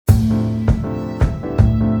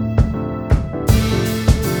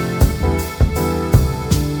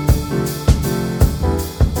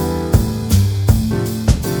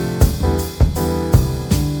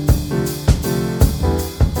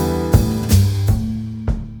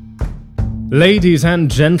Ladies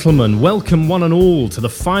and gentlemen, welcome one and all to the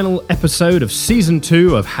final episode of Season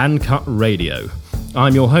 2 of Handcut Radio.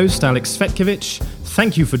 I'm your host, Alex Svetkovich.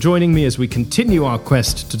 Thank you for joining me as we continue our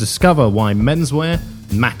quest to discover why menswear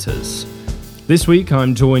matters. This week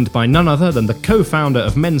I'm joined by none other than the co-founder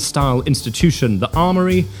of men's style institution The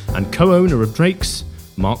Armory and co-owner of Drake's,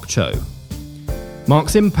 Mark Cho.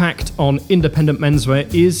 Mark's impact on independent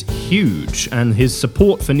menswear is huge, and his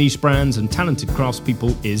support for niche brands and talented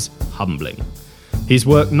craftspeople is humbling. He's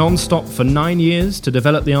worked non-stop for 9 years to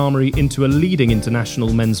develop The Armory into a leading international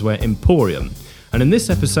menswear emporium, and in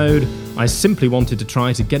this episode, I simply wanted to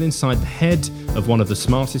try to get inside the head of one of the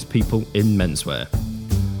smartest people in menswear.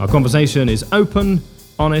 Our conversation is open,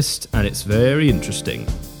 honest, and it's very interesting.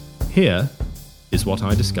 Here is what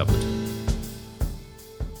I discovered.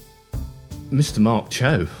 Mr. Mark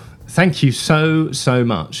Cho, thank you so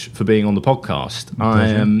much for being on the podcast.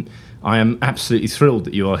 I am absolutely thrilled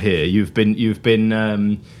that you are here. You've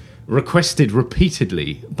been requested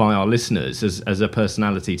repeatedly by our listeners as a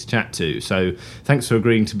personality to chat to. So thanks for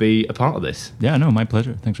agreeing to be a part of this. Yeah, no, my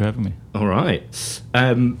pleasure. Thanks for having me. All right.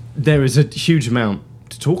 There is a huge amount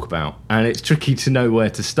to talk about, and it's tricky to know where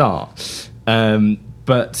to start.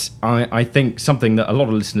 But I think something that a lot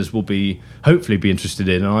of listeners will hopefully be interested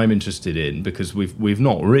in, and I'm interested in, because we've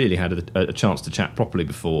not really had a chance to chat properly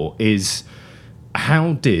before, is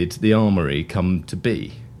how did The Armory come to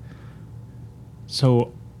be?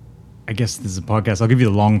 So I guess this is a podcast. I'll give you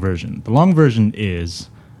the long version. The long version is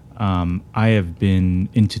I have been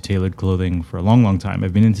into tailored clothing for a long time.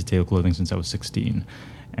 I've been into tailored clothing since I was 16.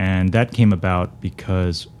 And that came about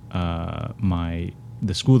because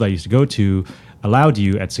the school that I used to go to allowed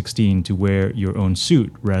you at 16 to wear your own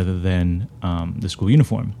suit rather than the school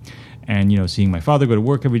uniform. And, seeing my father go to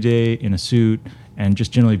work every day in a suit and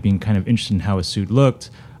just generally being kind of interested in how a suit looked,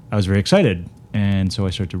 I was very excited. And so I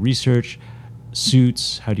started to research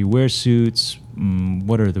suits, how do you wear suits,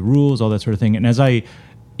 what are the rules, all that sort of thing. And as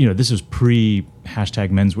this was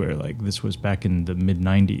pre-menswear, like this was back in the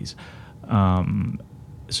mid-90s.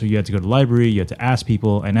 So you had to go to the library, you had to ask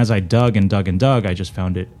people, and as I dug, I just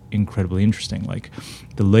found it incredibly interesting. Like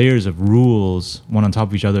the layers of rules, one on top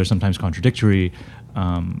of each other, sometimes contradictory,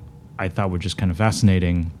 I thought were just kind of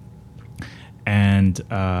fascinating. And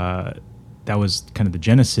that was kind of the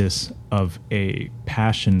genesis of a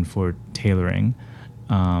passion for tailoring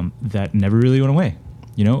that never really went away.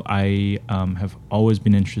 I have always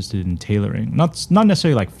been interested in tailoring, not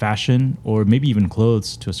necessarily like fashion or maybe even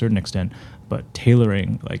clothes to a certain extent, but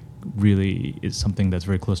tailoring like really is something that's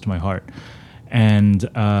very close to my heart. And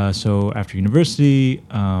so after university,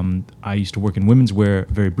 I used to work in women's wear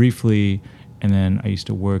very briefly, and then I used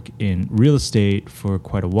to work in real estate for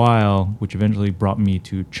quite a while, which eventually brought me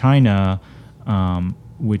to China,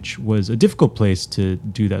 which was a difficult place to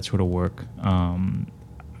do that sort of work.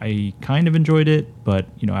 I kind of enjoyed it, but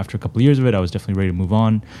after a couple of years of it, I was definitely ready to move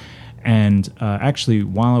on. And actually,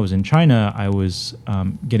 while I was in China, I was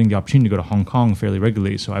getting the opportunity to go to Hong Kong fairly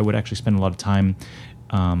regularly. So I would actually spend a lot of time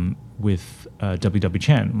with WW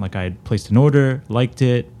Chen. Like I had placed an order, liked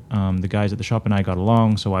it. The guys at the shop and I got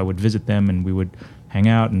along, so I would visit them and we would hang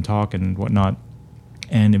out and talk and whatnot.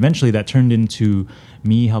 And eventually that turned into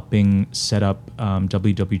me helping set up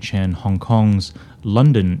WW Chen Hong Kong's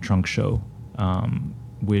London trunk show,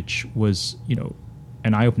 which was,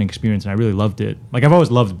 an eye-opening experience, and I really loved it. Like I've always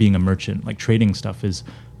loved being a merchant. Like trading stuff is,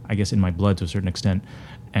 I guess, in my blood to a certain extent.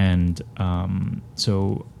 And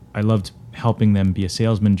so I loved helping them be a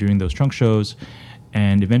salesman during those trunk shows.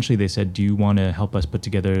 And eventually they said, do you want to help us put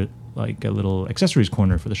together like a little accessories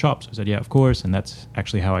corner for the shop? So I said, yeah, of course. And that's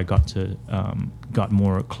actually how I got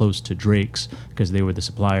more close to Drake's, because they were the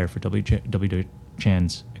supplier for W.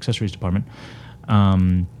 Chan's accessories department.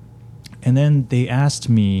 And then they asked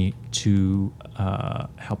me to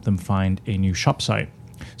help them find a new shop site.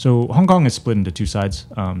 So Hong Kong is split into two sides.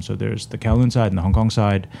 So there's the Kowloon side and the Hong Kong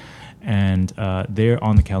side. And they're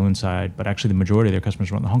on the Kowloon side, but actually the majority of their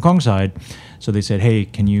customers are on the Hong Kong side. So they said, hey,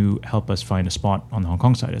 can you help us find a spot on the Hong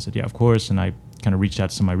Kong side? I said, yeah, of course. And I kind of reached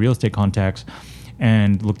out to some of my real estate contacts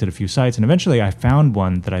and looked at a few sites. And eventually I found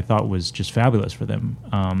one that I thought was just fabulous for them.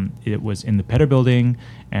 It was in the Pedder Building,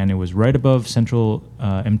 and it was right above Central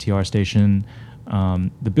MTR station.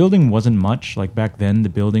 The building wasn't much. Like back then, the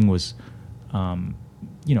building was kind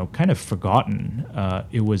of forgotten.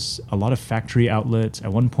 It was a lot of factory outlets.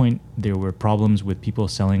 At one point, there were problems with people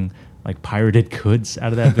selling like pirated goods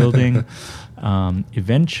out of that building.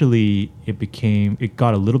 Eventually, it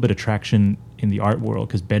got a little bit of traction in the art world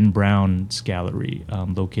because Ben Brown's gallery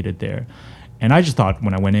located there. And I just thought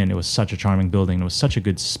when I went in, it was such a charming building. It was such a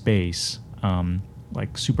good space,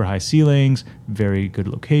 like super high ceilings, very good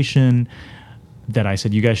location. that I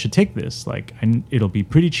said, you guys should take this. Like, it'll be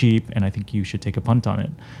pretty cheap, and I think you should take a punt on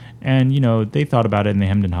it. And, they thought about it and they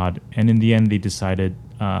hemmed and hawed. And in the end, they decided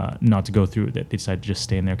not to go through with it. They decided to just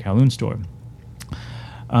stay in their Kowloon store.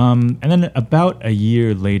 And then about a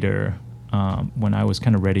year later, when I was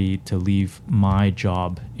kind of ready to leave my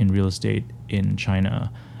job in real estate in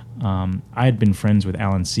China, I had been friends with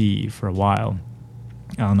Alan C. for a while.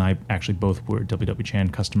 Alan and I actually both were WW Chan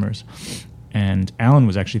customers. And Alan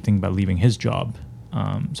was actually thinking about leaving his job.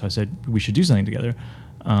 So I said, we should do something together.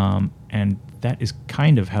 And that is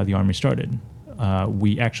kind of how the Armory started.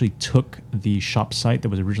 We actually took the shop site that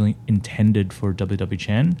was originally intended for WW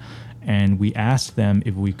Chan, and we asked them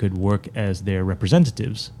if we could work as their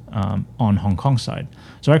representatives on Hong Kong side.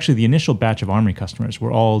 So actually the initial batch of Armory customers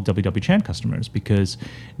were all WW Chan customers because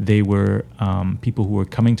they were people who were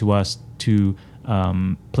coming to us to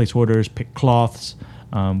place orders, pick cloths.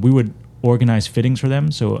 We would organize fittings for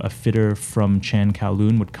them. So a fitter from Chan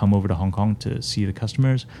Kowloon would come over to Hong Kong to see the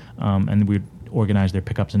customers, and we'd organize their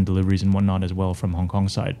pickups and deliveries and whatnot as well from Hong Kong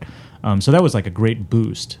side. So that was like a great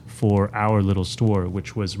boost for our little store,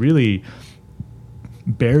 which was really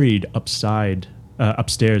buried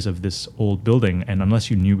upstairs of this old building. And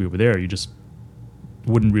unless you knew we were there, you just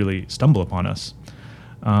wouldn't really stumble upon us.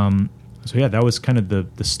 So yeah, that was kind of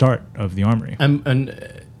the start of the Armory.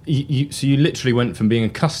 So you literally went from being a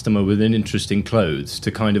customer within interesting clothes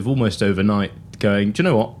to kind of almost overnight going, do you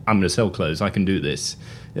know what? I'm going to sell clothes. I can do this.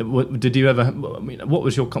 Did you ever? What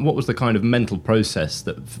was the kind of mental process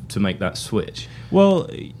to make that switch? Well,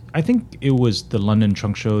 I think it was the London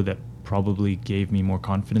Trunk Show that probably gave me more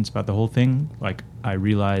confidence about the whole thing. Like, I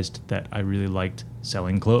realized that I really liked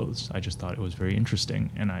selling clothes. I just thought it was very interesting,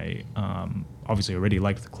 and I obviously already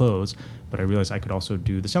liked the clothes, but I realized I could also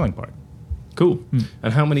do the selling part. Cool.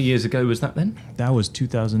 And how many years ago was that then? That was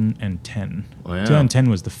 2010. Oh, yeah. 2010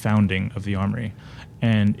 was the founding of the Armory.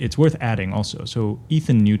 And it's worth adding also. So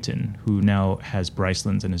Ethan Newton, who now has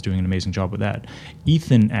Brycelands and is doing an amazing job with that,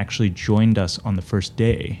 Ethan actually joined us on the first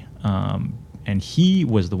day. And he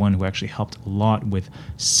was the one who actually helped a lot with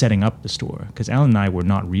setting up the store. Because Alan and I were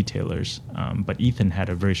not retailers, but Ethan had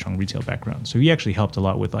a very strong retail background. So he actually helped a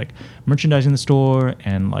lot with like merchandising the store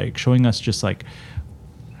and like showing us just like,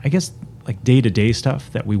 I guess, like day-to-day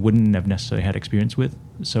stuff that we wouldn't have necessarily had experience with.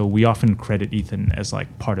 So we often credit Ethan as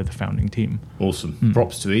like part of the founding team. Awesome.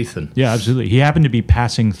 Props to Ethan. Yeah, absolutely. He happened to be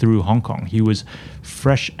passing through Hong Kong. He was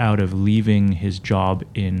fresh out of leaving his job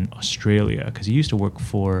in Australia because he used to work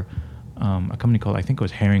for a company called, I think it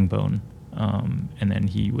was Herringbone. And then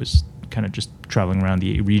he was kind of just traveling around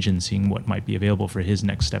the region seeing what might be available for his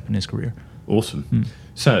next step in his career. Awesome.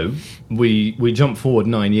 So we jump forward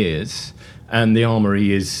 9 years. And the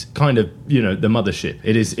Armory is kind of, the mothership.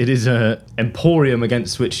 It is a emporium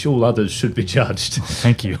against which all others should be judged.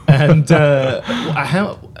 Thank you. And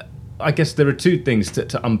I guess there are two things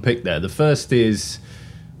to unpick there. The first is,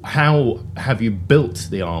 how have you built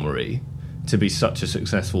the Armory to be such a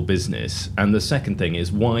successful business? And the second thing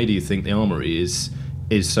is, why do you think the Armory is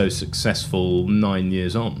so successful 9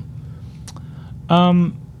 years on?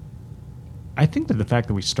 I think that the fact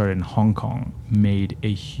that we started in Hong Kong made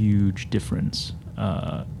a huge difference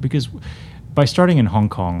because by starting in Hong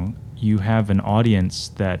Kong, you have an audience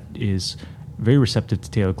that is very receptive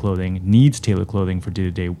to tailored clothing, needs tailored clothing for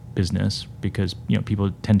day-to-day business because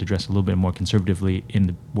people tend to dress a little bit more conservatively in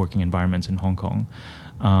the working environments in Hong Kong.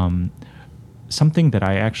 Something that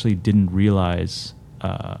I actually didn't realize,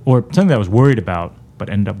 or something that I was worried about, but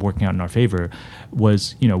ended up working out in our favor,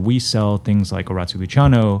 was we sell things like Oratsu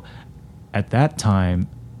Luciano at that time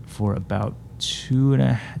for about two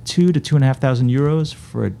to €2,500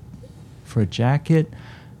 for a jacket,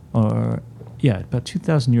 about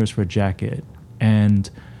 2,000 euros for a jacket. And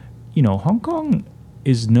Hong Kong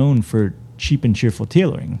is known for cheap and cheerful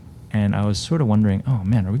tailoring, and I was sort of wondering, oh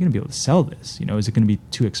man, are we going to be able to sell this? Is it going to be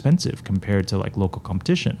too expensive compared to like local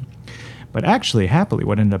competition? But actually, happily,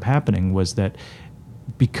 what ended up happening was that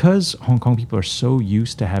because Hong Kong people are so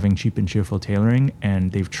used to having cheap and cheerful tailoring,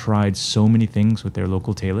 and they've tried so many things with their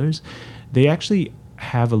local tailors, they actually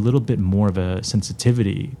have a little bit more of a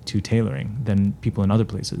sensitivity to tailoring than people in other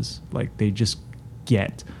places. Like, they just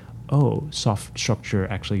get, soft structure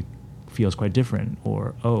actually feels quite different,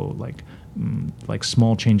 or like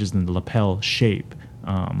small changes in the lapel shape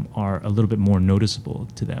are a little bit more noticeable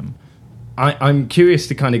to them. I'm curious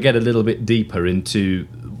to kind of get a little bit deeper into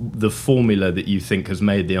the formula that you think has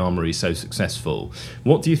made the Armory so successful.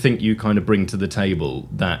 What do you think you kind of bring to the table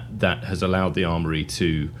that has allowed the Armory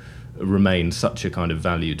to remain such a kind of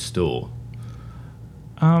valued store?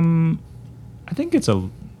 I think it's a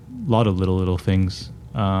lot of little things.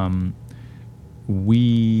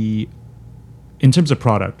 in terms of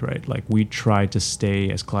product, right? Like we try to stay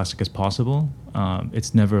as classic as possible.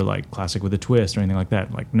 It's never like classic with a twist or anything like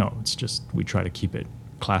that. Like, no, it's just we try to keep it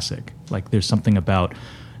classic. Like there's something about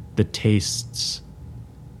the tastes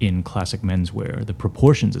in classic menswear, the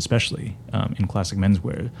proportions especially in classic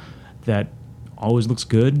menswear, that always looks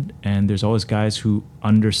good. And there's always guys who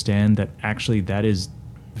understand that actually that is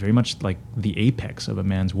very much like the apex of a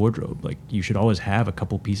man's wardrobe. Like you should always have a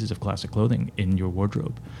couple pieces of classic clothing in your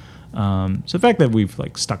wardrobe. So the fact that we've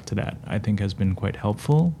like stuck to that, I think, has been quite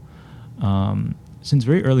helpful. Since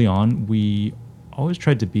very early on, we always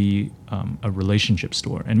tried to be a relationship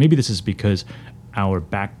store, and maybe this is because our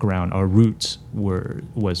background, our roots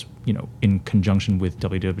was in conjunction with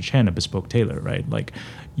WW Chen, a bespoke tailor, right? Like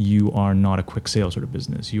you are not a quick sale sort of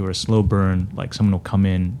business. You are a slow burn, like someone will come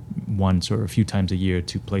in once or a few times a year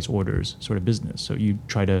to place orders sort of business. So you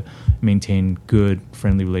try to maintain good,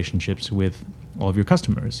 friendly relationships with all of your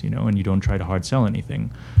customers, and you don't try to hard sell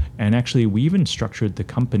anything. And actually, we even structured the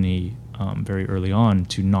company very early on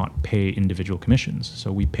to not pay individual commissions.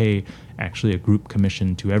 So we pay actually a group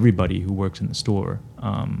commission to everybody who works in the store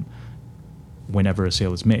whenever a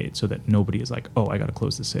sale is made, so that nobody is like, oh, I got to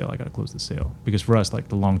close the sale. Because for us, like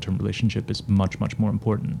the long-term relationship is much, much more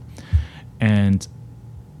important. And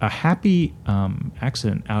a happy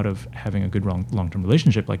accident out of having a good long-term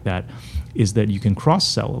relationship like that is that you can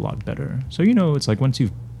cross-sell a lot better. So, it's like once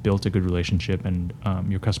you've built a good relationship and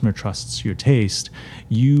your customer trusts your taste,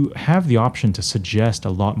 you have the option to suggest a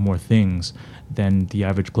lot more things than the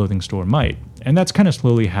average clothing store might. And that's kind of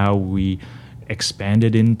slowly how we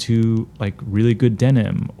expanded into like really good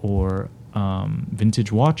denim or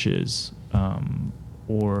vintage watches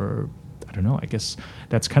or I don't know, I guess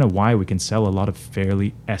that's kind of why we can sell a lot of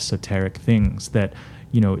fairly esoteric things that,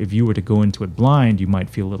 if you were to go into it blind, you might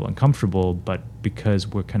feel a little uncomfortable, but because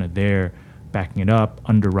we're kind of there backing it up,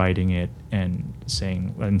 underwriting it, and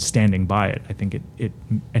saying and standing by it, I think it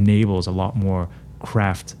enables a lot more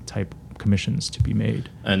craft type commissions to be made.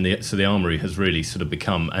 And so the Armory has really sort of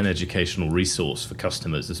become an educational resource for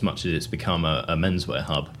customers as much as it's become a menswear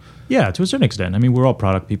hub. Yeah, to a certain extent. I mean, we're all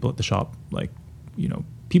product people at the shop. Like,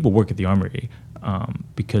 people work at the Armory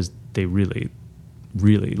because they really,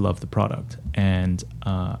 really love the product. And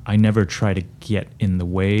I never try to get in the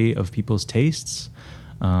way of people's tastes.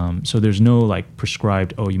 So there's no like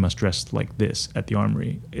prescribed, oh, you must dress like this at the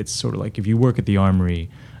Armory. It's sort of like if you work at the Armory,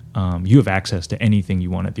 you have access to anything you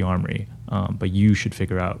want at the Armory, but you should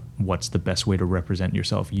figure out what's the best way to represent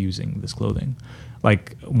yourself using this clothing.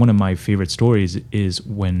 Like one of my favorite stories is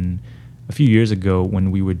when a few years ago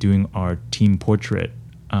when we were doing our team portrait,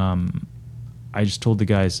 I just told the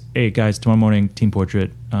guys, hey guys, tomorrow morning, team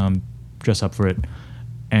portrait, dress up for it.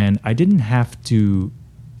 And I didn't have to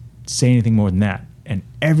say anything more than that. And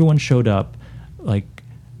everyone showed up like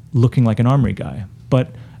looking like an Armory guy,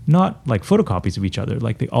 but not like photocopies of each other.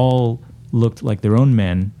 Like they all looked like their own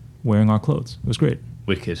men wearing our clothes. It was great.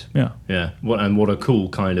 Wicked. Yeah. Yeah. What a cool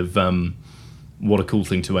kind of, what a cool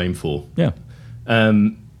thing to aim for. Yeah.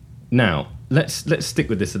 Now, let's stick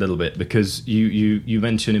with this a little bit because you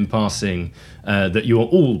mentioned in passing that you are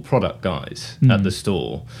all product guys at the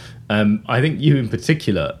store. I think you in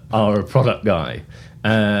particular are a product guy.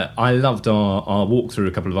 I loved our walkthrough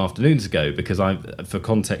a couple of afternoons ago because for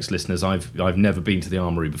context listeners, I've never been to the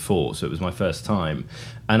Armory before, so it was my first time.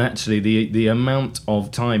 And actually, the amount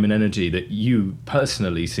of time and energy that you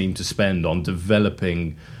personally seem to spend on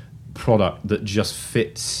developing product that just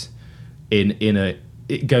fits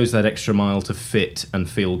it goes that extra mile to fit and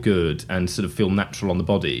feel good and sort of feel natural on the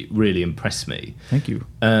body really impressed me. Thank you.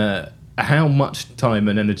 How much time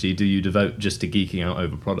and energy do you devote just to geeking out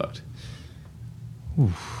over product?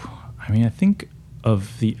 Oof. I mean, I think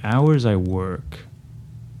of the hours I work,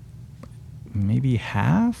 maybe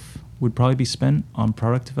half would probably be spent on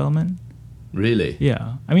product development. Really?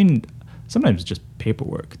 Yeah. I mean, sometimes just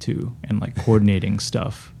paperwork too and like coordinating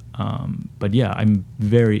stuff. But yeah, I'm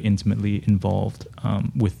very intimately involved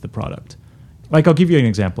with the product. Like, I'll give you an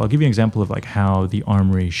example. I'll give you an example of like how the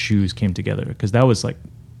Armory shoes came together, because that was like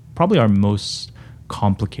probably our most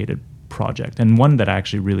complicated project and one that I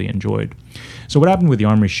actually really enjoyed. So what happened with the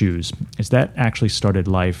Armory shoes is that actually started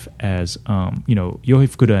life as, Yohei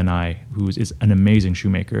Fukuda and I, who is an amazing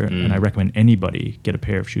shoemaker, and I recommend anybody get a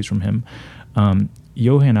pair of shoes from him.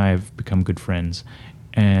 Yohei and I have become good friends,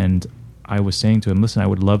 and I was saying to him, listen, I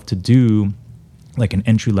would love to do like an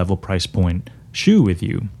entry-level price point shoe with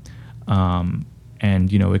you. And,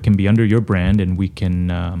 it can be under your brand, and we can,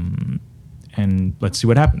 and let's see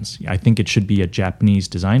what happens. I think it should be a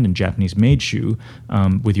Japanese-designed and Japanese-made shoe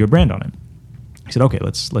with your brand on it. He said, okay,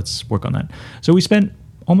 let's work on that. So we spent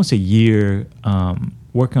almost a year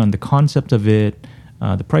working on the concept of it,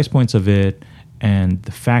 the price points of it, and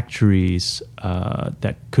the factories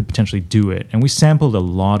that could potentially do it. And we sampled a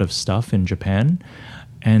lot of stuff in Japan,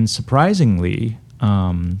 and surprisingly,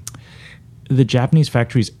 the Japanese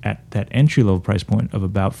factories at that entry level price point of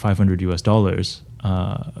about $500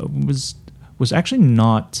 was actually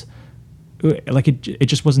not like it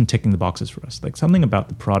just wasn't ticking the boxes for us. Like something about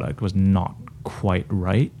the product was not quite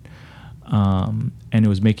right. And it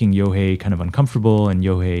was making Yohei kind of uncomfortable, and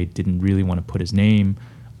Yohei didn't really want to put his name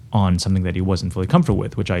on something that he wasn't fully comfortable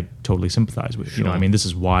with, which I totally sympathize with. Sure. I mean, this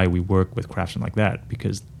is why we work with craftsmen like that,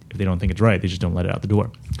 because if they don't think it's right, they just don't let it out the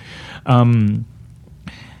door.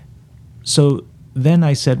 So then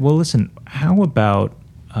I said, well, listen, how about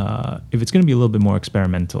if it's going to be a little bit more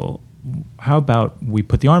experimental, how about we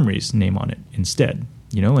put the Armory's name on it instead,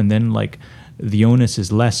 and then like the onus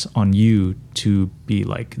is less on you to be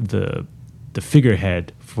like the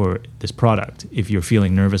figurehead for this product if you're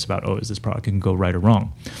feeling nervous about, is this product can go right or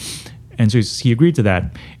wrong. And so he agreed to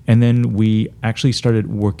that. And then we actually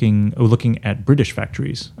started looking at British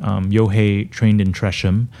factories. Yohei trained in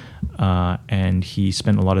Tresham, and he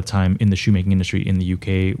spent a lot of time in the shoemaking industry in the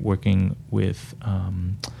UK working with,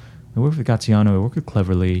 he worked with Gaziano, he worked with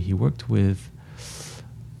Cleverly, he worked with,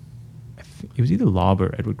 it was either Lobb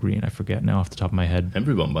or Edward Green, I forget now off the top of my head.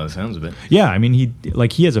 Everyone by the sounds of it. Yeah, I mean, he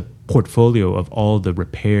has a portfolio of all the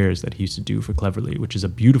repairs that he used to do for Cleverly, which is a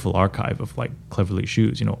beautiful archive of like Cleverly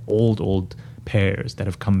shoes, old pairs that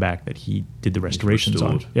have come back that he did the restorations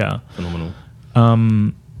on. Yeah. Phenomenal.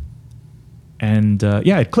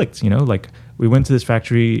 It clicked, like we went to this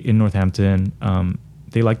factory in Northampton.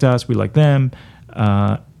 They liked us, we liked them.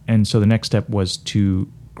 And so the next step was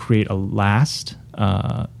to create a last,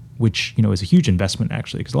 which, is a huge investment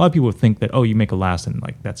actually, because a lot of people think that, you make a last and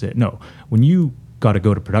like, that's it. No, when you got to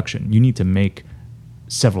go to production, you need to make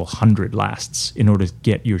several hundred lasts in order to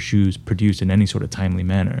get your shoes produced in any sort of timely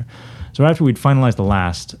manner. So after we'd finalized the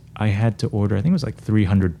last, I had to order, I think it was like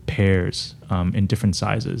 300 pairs in different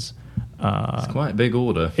sizes. It's quite a big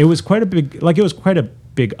order. It was quite a big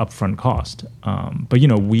upfront cost. But,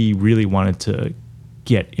 we really wanted to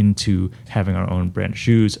get into having our own brand of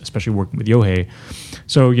shoes, especially working with Yohei.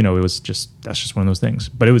 So, that's just one of those things.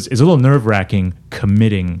 But it's a little nerve-wracking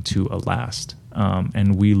committing to a last.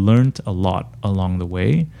 And we learned a lot along the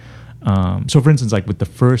way. So for instance, like with the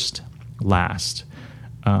first last,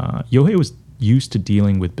 Yohei was used to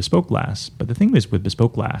dealing with bespoke lasts. But the thing is with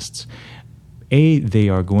bespoke lasts, they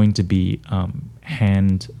are going to be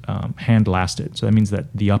hand lasted. So that means that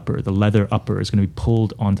the leather upper is going to be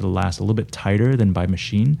pulled onto the last a little bit tighter than by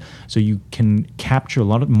machine. So you can capture a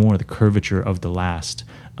lot more of the curvature of the last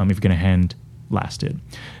if you're going to hand last it.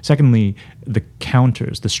 Secondly, the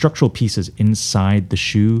counters, the structural pieces inside the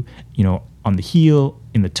shoe, on the heel,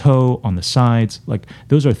 in the toe, on the sides, like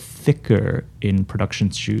those are thicker in production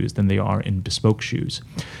shoes than they are in bespoke shoes.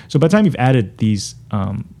 So by the time you've added these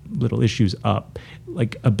little issues up,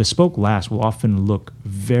 like a bespoke last will often look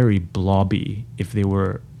very blobby if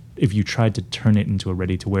you tried to turn it into a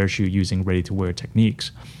ready-to-wear shoe using ready-to-wear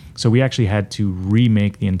techniques. So we actually had to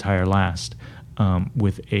remake the entire last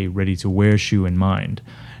with a ready-to-wear shoe in mind.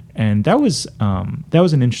 And that was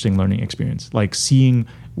an interesting learning experience, like seeing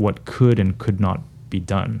what could and could not be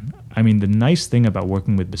done. I mean, the nice thing about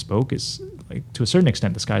working with bespoke is, like, to a certain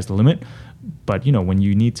extent, the sky's the limit. But, when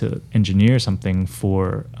you need to engineer something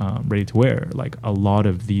for ready to wear, like a lot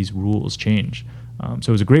of these rules change. So it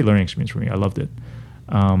was a great learning experience for me. I loved it.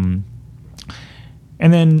 And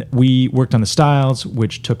then we worked on the styles,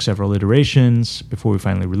 which took several iterations before we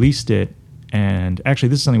finally released it. And actually,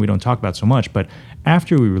 this is something we don't talk about so much, but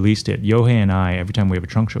after we released it, Yohei and I, every time we have a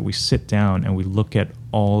trunk show, we sit down and we look at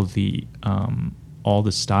all the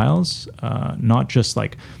styles, not just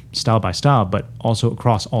like style by style, but also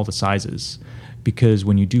across all the sizes. Because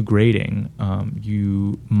when you do grading,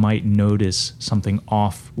 you might notice something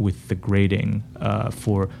off with the grading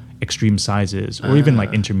for extreme sizes or even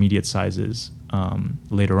like intermediate sizes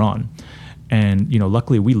later on. And,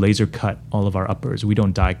 luckily we laser cut all of our uppers. We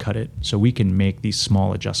don't die cut it. So we can make these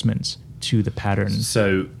small adjustments to the pattern.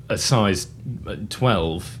 So a size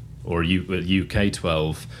 12 or UK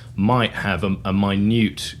 12 might have a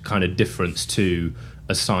minute kind of difference to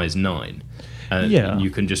a size 9. You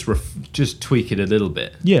can just tweak it a little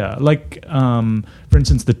bit. Yeah, like, for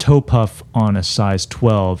instance, the toe puff on a size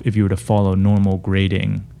 12, if you were to follow normal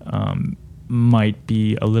grading, might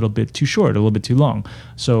be a little bit too short, a little bit too long.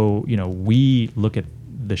 So, we look at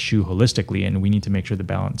the shoe holistically, and we need to make sure the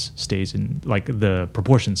balance stays in, like the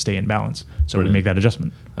proportions stay in balance. So we make that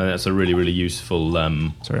adjustment. That's a really, really useful.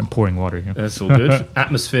 Sorry, I'm pouring water here. That's all good.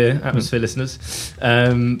 Atmosphere, listeners.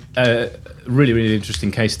 Really, really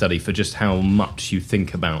interesting case study for just how much you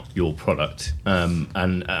think about your product,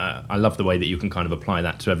 and I love the way that you can kind of apply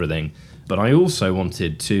that to everything. But I also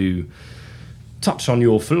wanted to touch on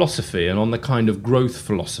your philosophy and on the kind of growth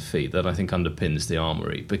philosophy that I think underpins the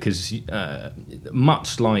Armoury, because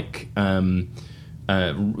much like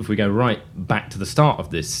if we go right back to the start of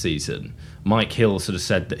this season, Mike Hill sort of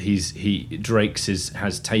said that Drake's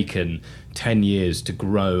has taken 10 years to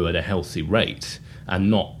grow at a healthy rate and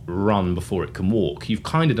not run before it can walk. You've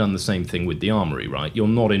kind of done the same thing with the Armoury, right? You're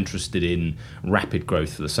not interested in rapid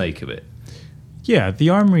growth for the sake of it. Yeah, the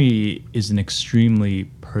Armoury is an extremely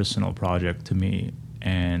personal project to me,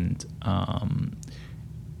 and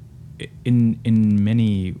in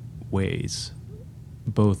many ways,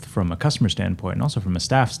 both from a customer standpoint and also from a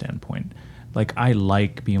staff standpoint. Like, I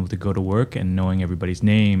like being able to go to work and knowing everybody's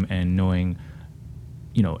name and knowing,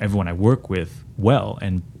 everyone I work with well,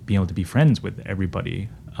 and being able to be friends with everybody.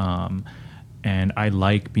 And I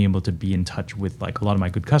like being able to be in touch with like a lot of my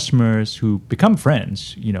good customers who become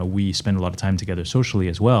friends. We spend a lot of time together socially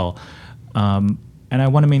as well. And I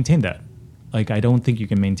want to maintain that. Like, I don't think you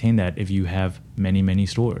can maintain that if you have many, many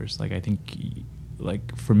stores. Like, I think,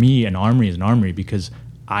 like, for me, an Armoury is an Armoury because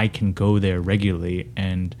I can go there regularly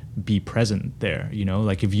and be present there.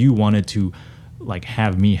 Like, if you wanted to like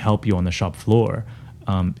have me help you on the shop floor,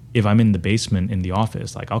 if I'm in the basement in the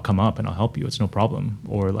office, like, I'll come up and I'll help you. It's no problem.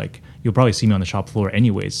 Or like, you'll probably see me on the shop floor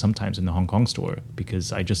anyways, sometimes in the Hong Kong store,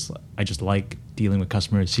 because I just like dealing with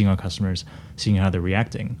customers, seeing our customers, seeing how they're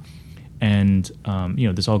reacting. And,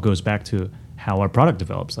 this all goes back to how our product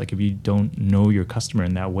develops. Like, if you don't know your customer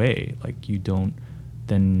in that way, like,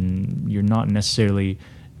 then you're not necessarily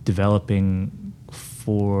developing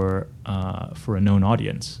for a known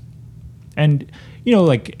audience. And,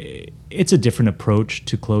 it's a different approach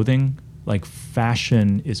to clothing. Like,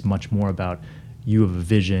 fashion is much more about you have a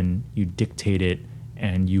vision, you dictate it,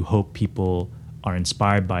 and you hope people are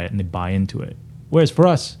inspired by it and they buy into it. Whereas for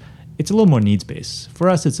us, it's a little more needs-based. For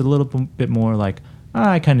us, it's a little bit more like,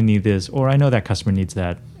 I kind of need this, or I know that customer needs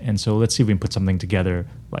that, and so let's see if we can put something together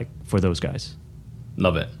like for those guys.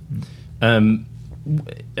 Love it.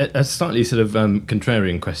 A slightly sort of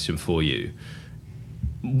contrarian question for you.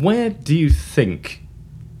 Where do you think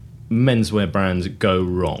menswear brands go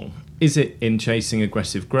wrong? Is it in chasing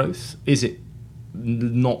aggressive growth? Is it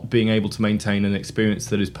not being able to maintain an experience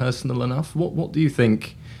that is personal enough? What do you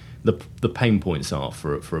think the pain points are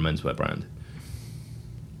for a menswear brand?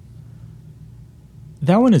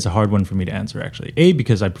 That one is a hard one for me to answer, actually. A,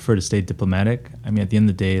 because I prefer to stay diplomatic. I mean, at the end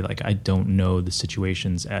of the day, like, I don't know the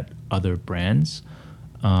situations at other brands.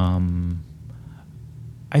 I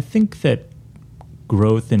think that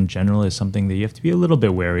growth in general is something that you have to be a little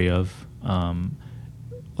bit wary of.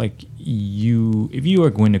 If you are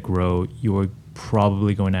going to grow, you're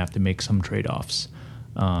probably going to have to make some trade-offs.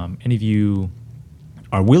 And if you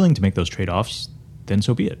are willing to make those trade-offs, then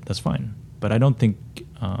so be it. That's fine. But I don't think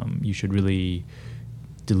you should really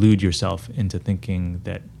delude yourself into thinking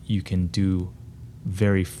that you can do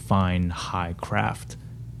very fine, high craft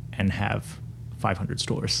and have 500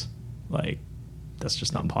 stores. Like, that's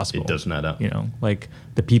just not possible. It doesn't add up. Like,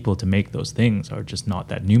 the people to make those things are just not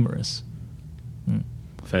that numerous.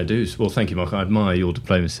 Fair dues. Well, thank you, Mark. I admire your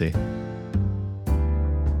diplomacy.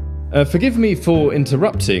 Forgive me for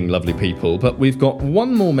interrupting, lovely people, but we've got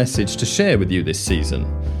one more message to share with you this season.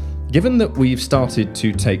 Given that we've started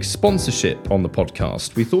to take sponsorship on the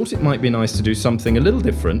podcast, we thought it might be nice to do something a little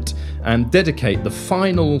different and dedicate the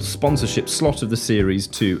final sponsorship slot of the series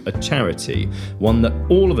to a charity, one that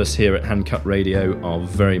all of us here at Handcut Radio are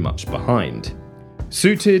very much behind.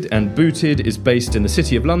 Suited and Booted is based in the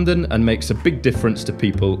City of London and makes a big difference to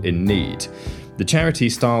people in need. The charity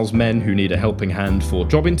styles men who need a helping hand for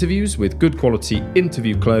job interviews with good quality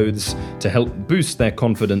interview clothes to help boost their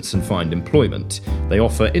confidence and find employment. They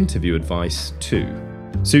offer interview advice too.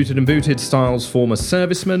 Suited and Booted styles former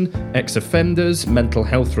servicemen, ex-offenders, mental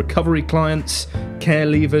health recovery clients, care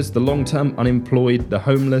leavers, the long-term unemployed, the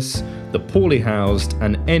homeless, the poorly housed,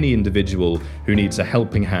 and any individual who needs a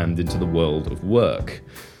helping hand into the world of work.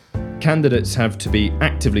 Candidates have to be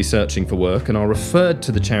actively searching for work and are referred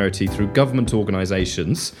to the charity through government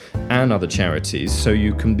organisations and other charities, so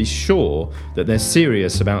you can be sure that they're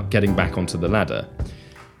serious about getting back onto the ladder.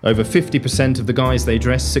 Over 50% of the guys they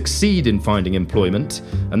dress succeed in finding employment,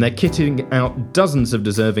 and they're kitting out dozens of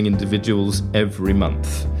deserving individuals every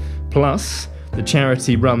month. Plus, The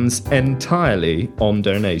charity runs entirely on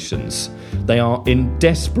donations. They are in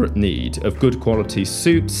desperate need of good quality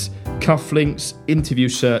suits, cufflinks, interview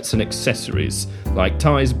shirts and accessories like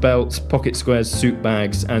ties, belts, pocket squares, suit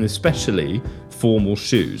bags and especially formal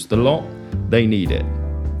shoes. The lot, they need it.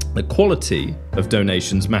 The quality of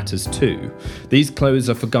donations matters too. These clothes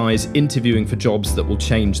are for guys interviewing for jobs that will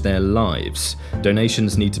change their lives.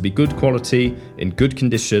 Donations need to be good quality, in good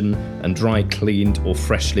condition, and dry cleaned or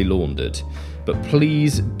freshly laundered. But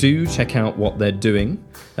please do check out what they're doing.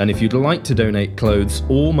 And if you'd like to donate clothes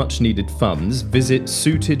or much needed funds, visit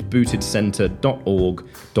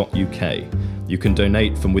suitedbootedcentre.org.uk. You can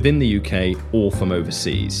donate from within the UK or from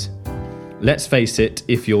overseas. Let's face it,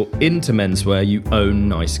 if you're into menswear, you own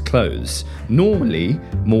nice clothes. Normally,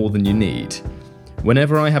 more than you need.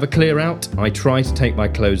 Whenever I have a clear out, I try to take my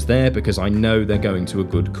clothes there because I know they're going to a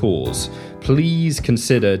good cause. Please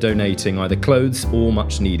consider donating either clothes or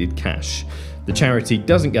much needed cash. The charity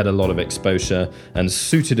doesn't get a lot of exposure, and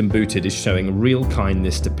Suited and Booted is showing real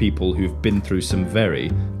kindness to people who've been through some very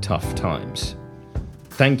tough times.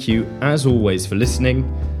 Thank you, as always, for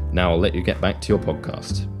listening. Now I'll let you get back to your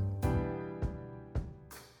podcast.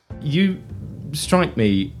 You strike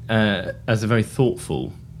me as a very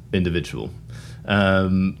thoughtful individual.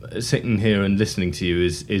 Sitting here and listening to you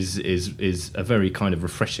is a very kind of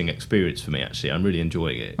refreshing experience for me, actually. I'm really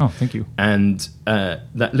enjoying it. Oh, thank you. And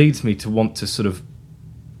that leads me to want to sort of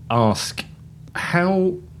ask,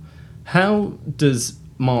 how does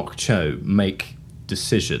Mark Cho make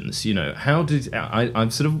decisions? You know,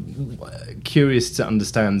 I'm sort of curious to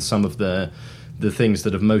understand some of the things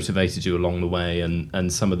that have motivated you along the way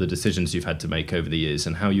and some of the decisions you've had to make over the years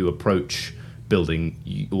and how you approach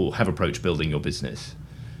building or have approached building your business.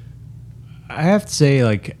 I have to say,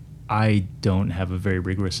 like, I don't have a very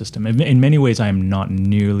rigorous system. In many ways, I am not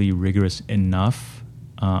nearly rigorous enough.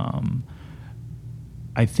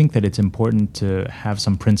 I think that it's important to have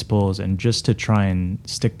some principles and just to try and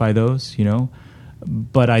stick by those, you know.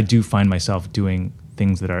 But I do find myself doing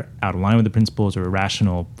things that are out of line with the principles or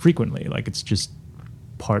irrational frequently. Like, it's just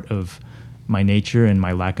part of my nature and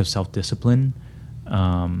my lack of self-discipline.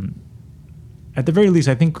 At the very least,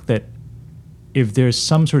 I think that if there's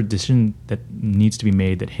some sort of decision that needs to be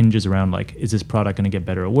made that hinges around, like, is this product going to get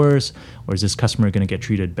better or worse? Or is this customer going to get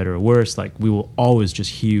treated better or worse? Like, we will always just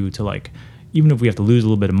hew to, like, even if we have to lose a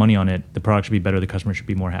little bit of money on it, the product should be better, the customer should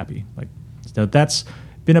be more happy. Like, so that's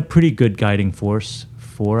been a pretty good guiding force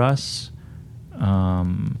for us. I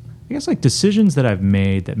guess, like, decisions that I've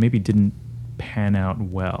made that maybe didn't pan out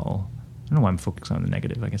well. I don't know why I'm focusing on the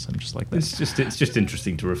negative. I guess I'm just like that. It's just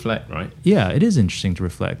interesting to reflect, right? Yeah, it is interesting to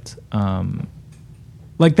reflect.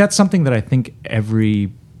 Like, that's something that I think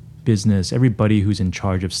every business, everybody who's in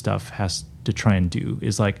charge of stuff has to try and do,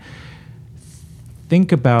 is, like,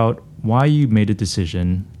 think about why you made a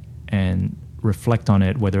decision and reflect on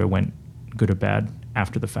it, whether it went good or bad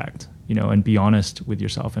after the fact, you know, and be honest with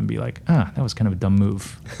yourself and be like, that was kind of a dumb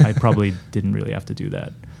move. I probably didn't really have to do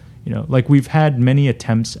that. You know, like, we've had many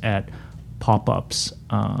attempts at pop-ups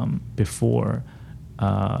before,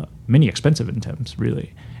 many expensive attempts,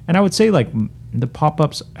 really. And I would say, like, the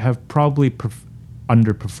pop-ups have probably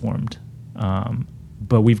underperformed,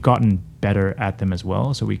 but we've gotten better at them as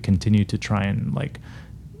well. So we continue to try and, like,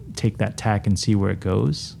 take that tack and see where it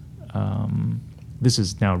goes. This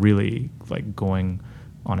is now really, like, going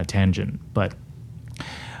on a tangent, but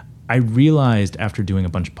I realized after doing a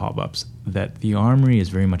bunch of pop-ups that the Armory is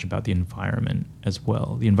very much about the environment as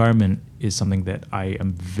well. The environment is something that I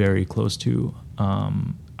am very close to.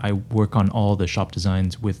 I work on all the shop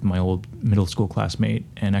designs with my old middle school classmate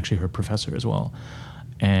and actually her professor as well.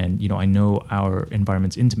 And, you know, I know our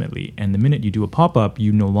environments intimately. And the minute you do a pop-up,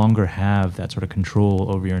 you no longer have that sort of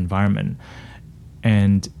control over your environment.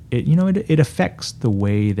 And it affects the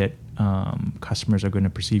way that customers are going to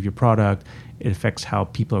perceive your product. It affects how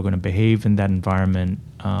people are going to behave in that environment.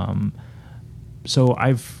 So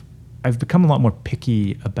I've become a lot more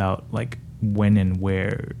picky about, like, when and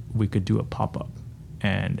where we could do a pop-up.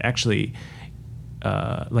 And actually,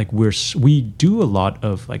 like, we do a lot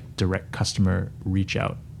of, like, direct customer reach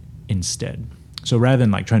out instead. So rather than,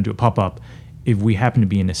 like, trying to do a pop-up, if we happen to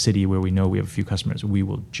be in a city where we know we have a few customers, we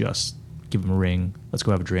will just give them a ring. Let's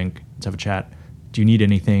go have a drink. Let's have a chat. Do you need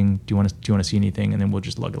anything? Do you want to see anything? And then we'll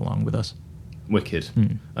just lug it along with us. Wicked.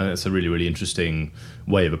 That's a really, really interesting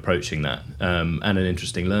way of approaching that, and an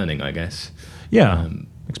interesting learning, I guess. Yeah.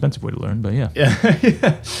 Expensive way to learn, but yeah.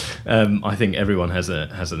 I think everyone has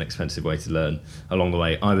an expensive way to learn along the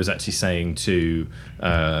way. I was actually saying to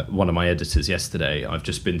one of my editors yesterday, I've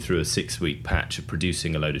just been through a 6-week patch of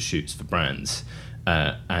producing a load of shoots for brands,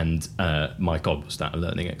 And my God, was that a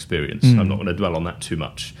learning experience. I'm not going to dwell on that too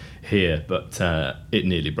much here, but it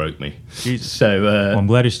nearly broke me. Jesus. So Well, I'm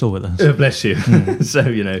glad you're still with us. bless you. So,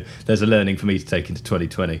 there's a learning for me to take into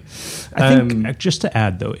 2020. I think, just to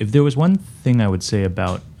add, though, if there was one thing I would say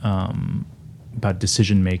about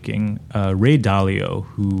decision making, Ray Dalio,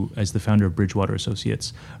 who, as the founder of Bridgewater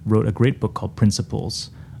Associates, wrote a great book called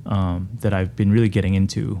Principles that I've been really getting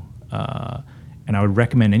into. And I would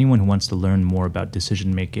recommend anyone who wants to learn more about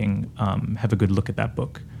decision making have a good look at that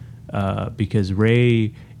book, because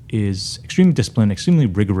Ray is extremely disciplined, extremely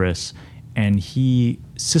rigorous, and he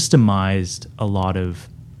systemized a lot of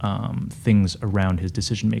things around his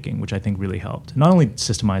decision making, which I think really helped. Not only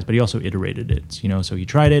systemized, but he also iterated it. So he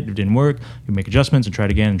tried it didn't work. He'd make adjustments and try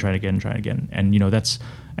it again and try it again and try it again. And that's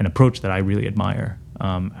an approach that I really admire.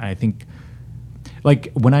 I think,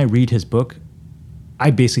 like, when I read his book, I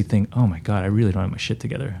basically think, oh my God, I really don't have my shit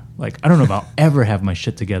together. Like, I don't know if I'll ever have my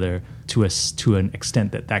shit together to an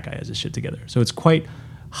extent that guy has his shit together. So it's quite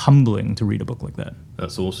humbling to read a book like that.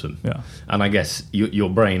 That's awesome. Yeah. And I guess your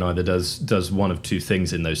brain either does one of two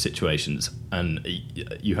things in those situations, and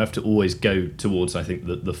you have to always go towards, I think,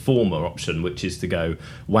 the former option, which is to go,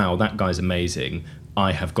 wow, that guy's amazing.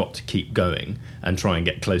 I have got to keep going and try and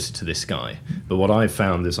get closer to this guy. But what I've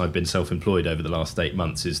found as I've been self-employed over the last 8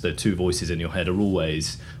 months is the two voices in your head are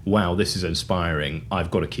always, wow, this is inspiring, I've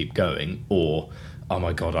got to keep going, or, oh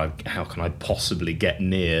my God, how can I possibly get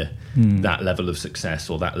near that level of success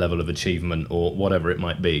or that level of achievement or whatever it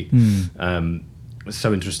might be.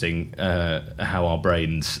 So interesting how our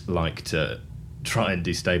brains like to try and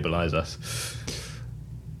destabilize us.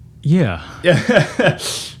 Yeah.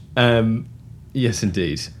 Yes,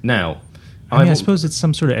 indeed. Now, I suppose it's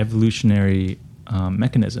some sort of evolutionary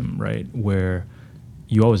mechanism, right? Where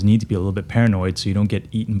you always need to be a little bit paranoid so you don't get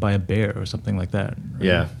eaten by a bear or something like that. Right?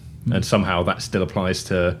 Yeah. And somehow that still applies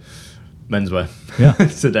to menswear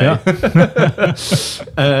today.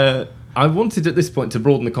 Yeah. I wanted at this point to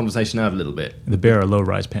broaden the conversation out a little bit. The bear are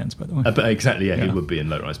low-rise pants, by the way. But exactly, yeah, he would be in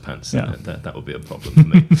low-rise pants. Yeah. That would be a problem for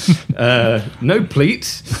me. No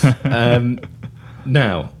pleats.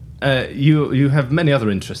 Now, you have many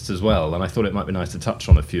other interests as well, and I thought it might be nice to touch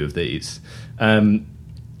on a few of these.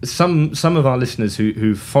 Some of our listeners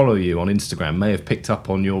who follow you on Instagram may have picked up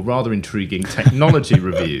on your rather intriguing technology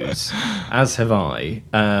reviews, as have I.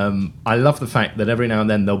 I love the fact that every now and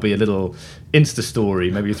then there'll be a little Insta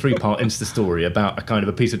story, maybe a 3-part Insta story about a kind of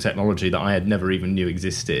a piece of technology that I had never even knew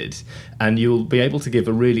existed, and you'll be able to give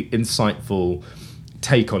a really insightful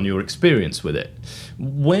take on your experience with it.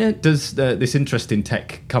 Where does this interest in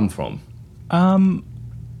tech come from?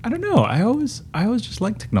 I don't know. I always just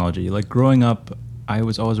liked technology. Like, growing up, I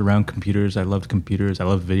was always around computers. I loved computers. I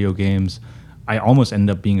loved video games. I almost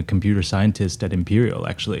ended up being a computer scientist at Imperial,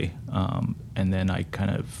 actually. And then I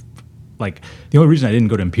kind of, like, the only reason I didn't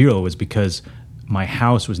go to Imperial was because my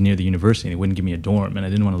house was near the university and they wouldn't give me a dorm, and I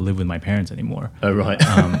didn't want to live with my parents anymore. Oh, right.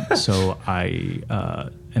 So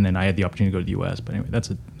and then I had the opportunity to go to the US, but anyway, that's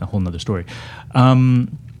a whole nother story.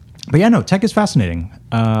 But yeah, no, tech is fascinating.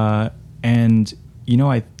 And,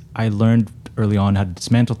 I learned early on how to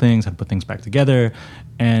dismantle things, how to put things back together.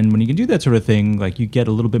 And when you can do that sort of thing, like, you get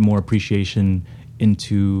a little bit more appreciation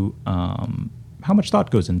into how much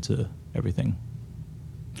thought goes into everything.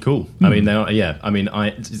 Cool. I mean,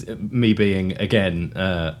 me being, again,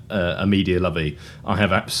 a media lover, I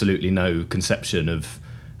have absolutely no conception of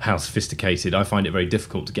how sophisticated. I find it very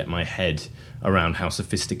difficult to get my head around how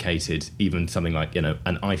sophisticated even something like, an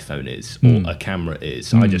iPhone is or a camera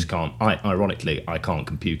is. I just can't. Ironically, I can't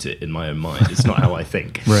compute it in my own mind. It's not how I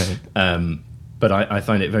think. Right. But I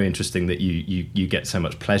find it very interesting that you get so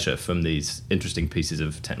much pleasure from these interesting pieces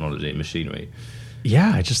of technology and machinery.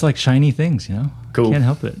 Yeah, I just like shiny things, Cool. Can't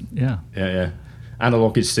help it. Yeah. Yeah.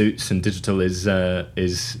 Analog is suits and digital is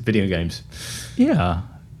video games. Yeah.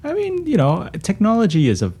 I mean, technology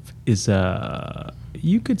is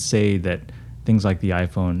you could say that things like the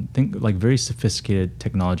iPhone, like very sophisticated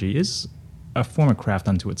technology, is a form of craft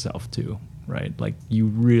unto itself too, right? Like, you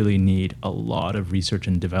really need a lot of research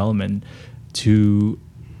and development to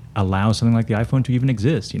allow something like the iPhone to even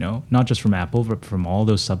exist, not just from Apple, but from all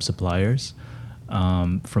those sub-suppliers,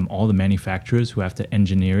 from all the manufacturers who have to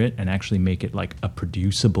engineer it and actually make it like a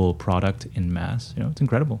producible product in mass. It's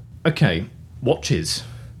incredible. Okay, watches.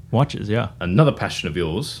 Watches, yeah. Another passion of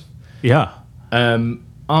yours. Yeah.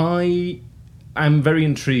 I am very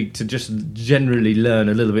intrigued to just generally learn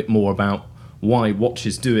a little bit more about why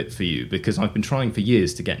watches do it for you, because I've been trying for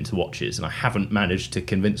years to get into watches and I haven't managed to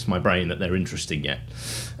convince my brain that they're interesting yet.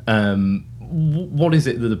 What is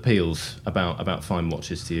it that appeals about fine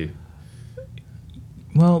watches to you?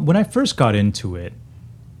 Well, when I first got into it,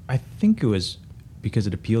 I think it was because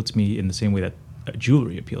it appealed to me in the same way that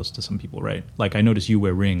jewelry appeals to some people, right? Like, I notice you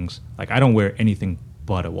wear rings. Like, I don't wear anything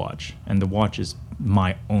but a watch, and the watch is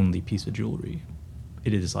my only piece of jewelry.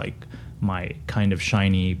 It is like my kind of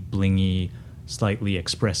shiny, blingy, slightly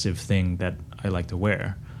expressive thing that I like to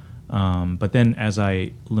wear. But then as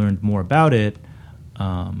I learned more about it,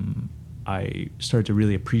 I started to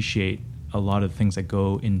really appreciate a lot of the things that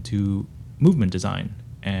go into movement design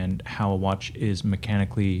and how a watch is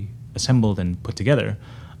mechanically assembled and put together.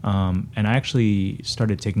 And I actually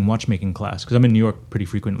started taking watchmaking class because I'm in New York pretty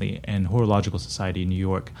frequently, and Horological Society in New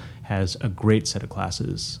York has a great set of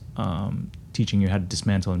classes teaching you how to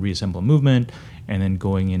dismantle and reassemble a movement, and then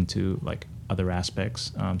going into like other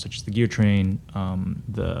aspects such as the gear train,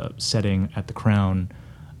 the setting at the crown.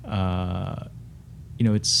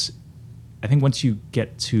 It's, I think once you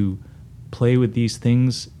get to play with these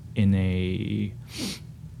things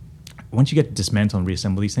once you get to dismantle and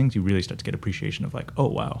reassemble these things, you really start to get appreciation of like, oh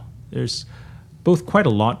wow, there's both quite a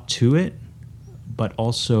lot to it, but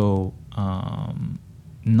also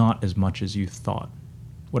not as much as you thought.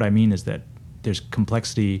 What I mean is that there's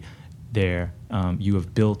complexity there. You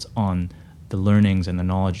have built on the learnings and the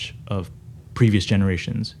knowledge of previous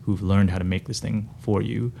generations who've learned how to make this thing for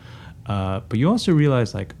you. But you also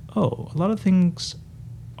realize like, oh, a lot of things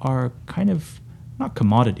are kind of not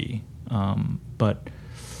commodity, but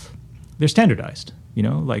they're standardized.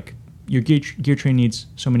 Like your gear train needs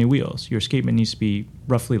so many wheels. Your escapement needs to be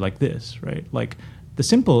roughly like this, right? Like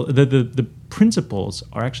the principles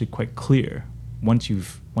are actually quite clear once you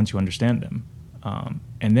understand them,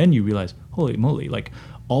 and then you realize, holy moly, like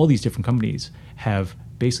all these different companies have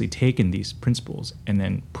basically taken these principles and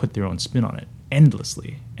then put their own spin on it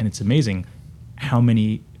endlessly, and it's amazing how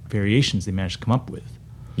many variations they managed to come up with.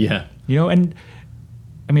 Yeah, and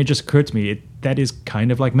I mean, it just occurred to me that is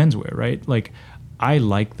kind of like menswear, right? Like, I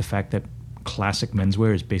like the fact that classic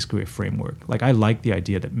menswear is basically a framework. Like, I like the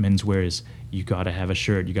idea that menswear is you got to have a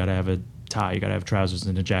shirt, you got to have a tie, you got to have trousers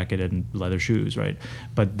and a jacket and leather shoes, right?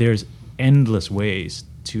 But there's endless ways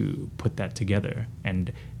to put that together,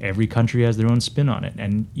 and every country has their own spin on it,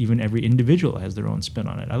 and even every individual has their own spin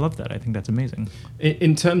on it. I love that. I think that's amazing.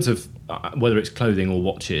 In terms of whether it's clothing or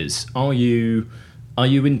watches, are you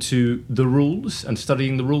into the rules and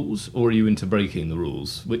studying the rules, or are you into breaking the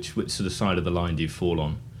rules? Which sort of side of the line do you fall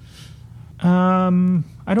on?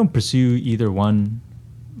 I don't pursue either one.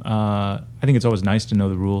 I think it's always nice to know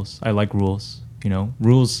the rules. I like rules.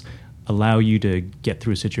 Rules allow you to get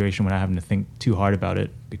through a situation without having to think too hard about it,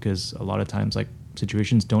 because a lot of times, like,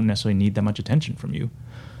 situations don't necessarily need that much attention from you.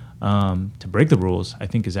 To break the rules, I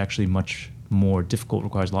think, is actually much more difficult,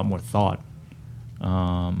 requires a lot more thought.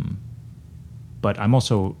 But I'm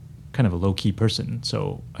also kind of a low-key person,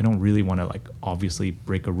 so I don't really want to, like, obviously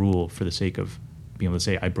break a rule for the sake of being able to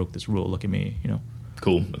say, I broke this rule, look at me,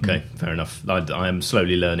 Cool. Okay, fair enough. I am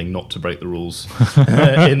slowly learning not to break the rules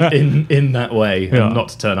in that way, and not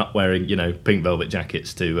to turn up wearing, pink velvet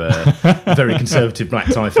jackets to very conservative black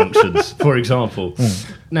tie functions, for example.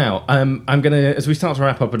 Now, I'm going to, as we start to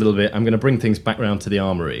wrap up a little bit, I'm going to bring things back round to the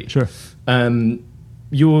Armoury. Sure.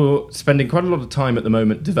 You're spending quite a lot of time at the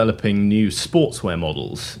moment developing new sportswear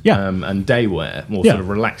models, and day wear, more sort of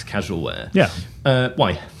relaxed casual wear. Yeah.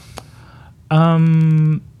 Why?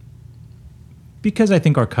 Because I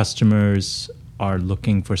think our customers are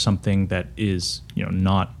looking for something that is,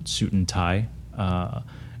 not suit and tie,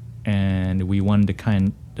 and we wanted to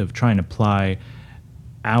kind of try and apply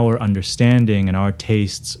our understanding and our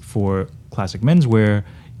tastes for classic menswear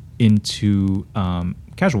into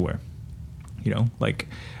casual wear. Like,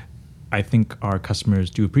 I think our customers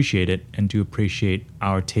do appreciate it and do appreciate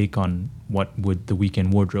our take on what would the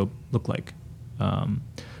weekend wardrobe look like.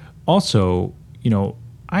 Also,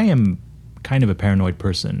 I am kind of a paranoid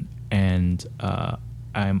person, and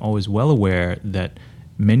I'm always well aware that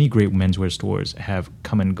many great menswear stores have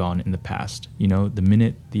come and gone in the past. The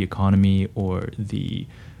minute the economy or the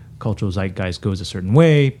cultural zeitgeist goes a certain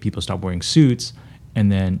way, people stop wearing suits,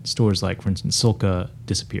 and then stores like, for instance, Silka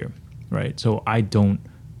disappear, right? So I don't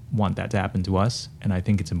want that to happen to us, and I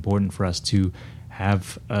think it's important for us to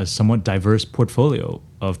have a somewhat diverse portfolio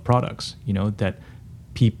of products, that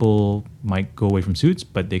people might go away from suits,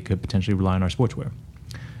 but they could potentially rely on our sportswear.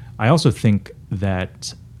 I also think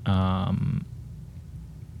that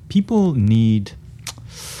people need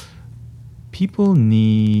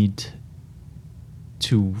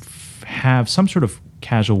to have some sort of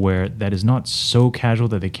casual wear that is not so casual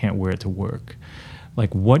that they can't wear it to work.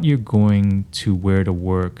 Like, what you're going to wear to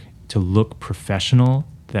work to look professional,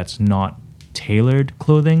 that's not tailored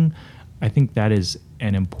clothing, I think that is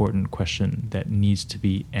an important question that needs to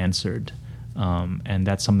be answered. And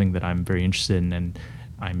that's something that I'm very interested in, and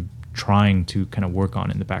I'm trying to kind of work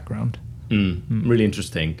on in the background. Really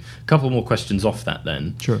interesting. A couple more questions off that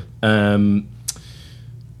then. Sure.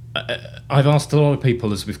 I've asked a lot of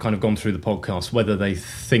people as we've kind of gone through the podcast whether they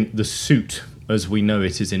think the suit as we know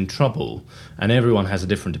it is in trouble, and everyone has a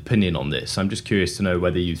different opinion on this. I'm just curious to know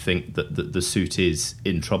whether you think that the suit is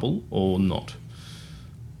in trouble or not.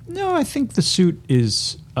 No, I think the suit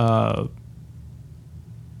is. I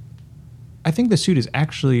think the suit is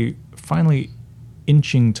actually finally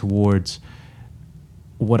inching towards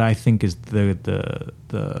what I think is the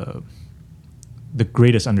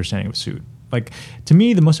greatest understanding of a suit. Like, to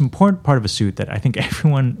me, the most important part of a suit that I think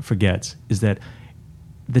everyone forgets is that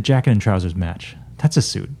the jacket and trousers match. That's a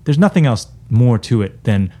suit. There's nothing else more to it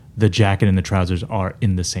than the jacket and the trousers are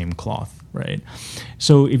in the same cloth, right?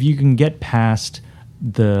 So if you can get past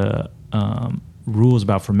the rules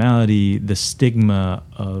about formality, the stigma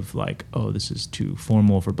of like, oh, this is too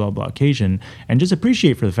formal for blah, blah occasion, and just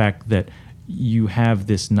appreciate for the fact that you have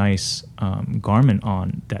this nice garment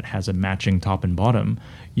on that has a matching top and bottom,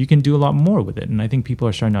 you can do a lot more with it. And I think people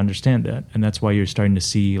are starting to understand that. And that's why you're starting to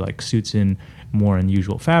see like suits in more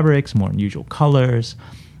unusual fabrics, more unusual colors.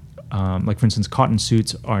 Like, for instance, cotton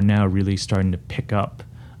suits are now really starting to pick up,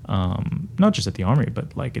 not just at the Armory,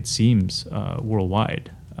 but like it seems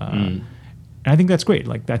worldwide. And I think that's great.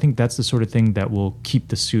 Like, I think that's the sort of thing that will keep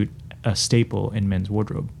the suit a staple in men's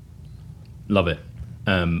wardrobe. Love it.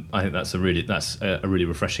 I think that's a really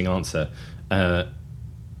refreshing answer.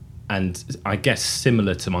 And I guess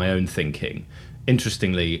similar to my own thinking.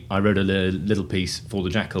 Interestingly, I wrote a little piece for The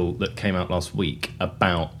Jackal that came out last week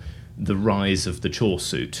about the rise of the chore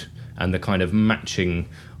suit and the kind of matching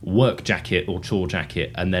work jacket or chore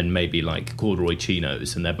jacket and then maybe like corduroy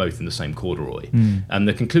chinos, and they're both in the same corduroy. And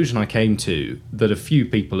the conclusion I came to that a few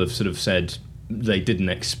people have sort of said they didn't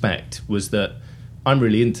expect was that I'm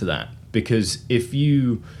really into that, because if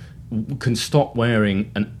you can stop wearing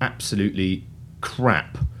an absolutely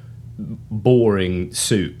crap, boring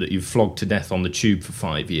suit that you've flogged to death on the tube for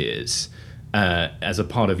 5 years as a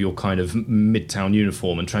part of your kind of midtown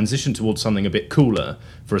uniform and transition towards something a bit cooler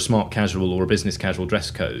for a smart casual or a business casual dress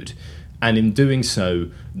code, and in doing so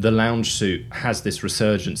the lounge suit has this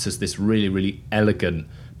resurgence as this really, really elegant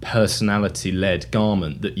personality-led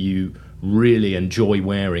garment that you really enjoy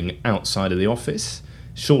wearing outside of the office,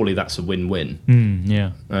 surely that's a win-win.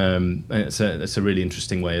 Yeah. It's a really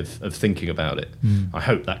interesting way of thinking about it. I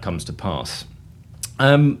hope that comes to pass.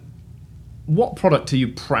 What product are you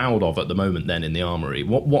proud of at the moment then in the Armory?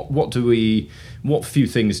 What few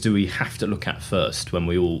things do we have to look at first when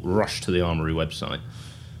we all rush to the Armory website?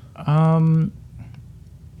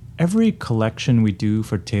 Every collection we do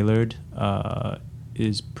for Tailored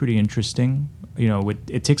is pretty interesting. You know,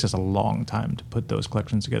 it takes us a long time to put those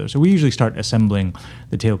collections together. So we usually start assembling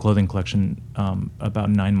the Tailored clothing collection about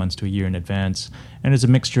 9 months to a year in advance. And it's a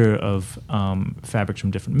mixture of fabrics from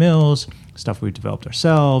different mills, stuff we've developed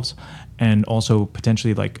ourselves, and also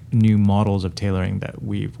potentially like new models of tailoring that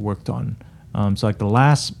we've worked on. So like the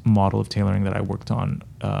last model of tailoring that I worked on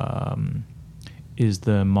is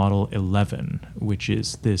the Model 11, which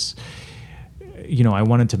is this... You know, I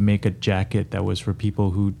wanted to make a jacket that was for people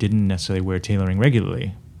who didn't necessarily wear tailoring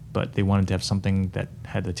regularly, but they wanted to have something that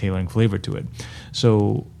had the tailoring flavor to it.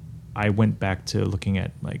 So I went back to looking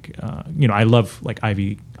at like, I love like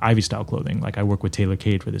Ivy style clothing. Like I work with Tailor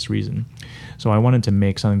Cade for this reason. So I wanted to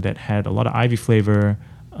make something that had a lot of Ivy flavor,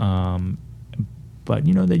 but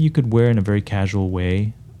that you could wear in a very casual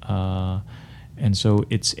way. And so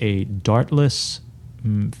it's a dartless,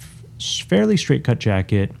 fairly straight cut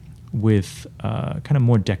jacket with kind of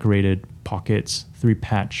more decorated pockets,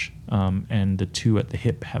 3-patch, and the 2 at the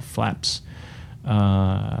hip have flaps.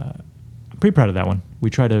 I'm pretty proud of that one. We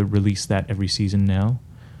try to release that every season now.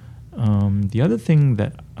 The other thing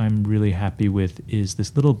that I'm really happy with is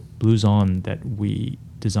this little blouson that we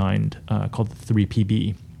designed called the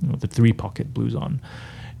 3PB, the 3-pocket blouson.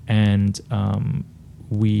 And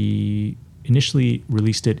we initially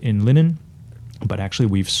released it in linen, but actually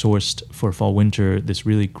we've sourced for fall-winter this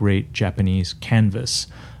really great Japanese canvas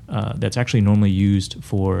that's actually normally used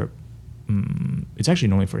for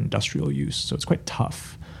industrial use, so it's quite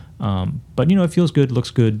tough. But it feels good, looks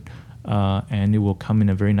good, and it will come in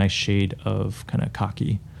a very nice shade of kind of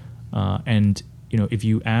khaki. And if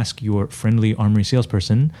you ask your friendly Armory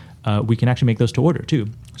salesperson, we can actually make those to order too.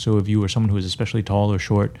 So if you are someone who is especially tall or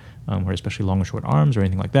short, or especially long or short arms or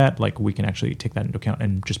anything like that, like we can actually take that into account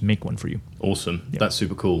and just make one for you. Awesome. Yeah. That's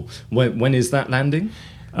super cool. When is that landing?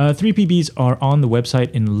 3 PBs are on the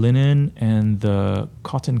website in linen, and the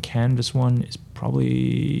cotton canvas one is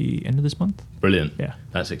probably end of this month. Brilliant. Yeah.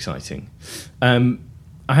 That's exciting.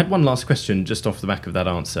 I had one last question just off the back of that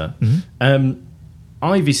answer.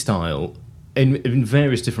 Ivy style, in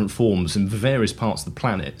various different forms in various parts of the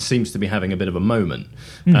planet, seems to be having a bit of a moment.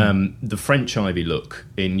 The French Ivy look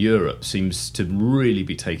in Europe seems to really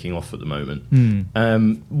be taking off at the moment.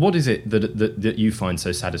 What is it that you find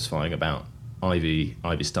so satisfying about Ivy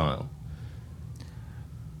style?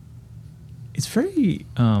 It's very...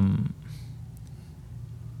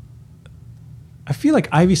 I feel like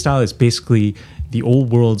Ivy style is basically the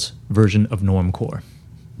old world's version of normcore,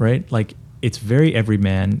 right? Like, it's very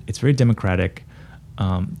everyman. It's very democratic.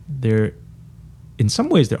 In some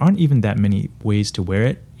ways, there aren't even that many ways to wear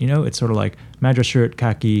it. You know, it's sort of like madras shirt,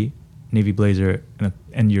 khaki, navy blazer,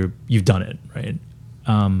 and you've done it, right?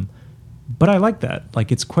 But I like that.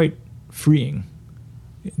 Like, it's quite freeing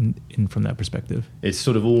in from that perspective. It's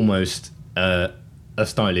sort of almost a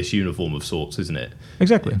stylish uniform of sorts, isn't it?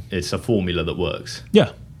 Exactly. It's a formula that works.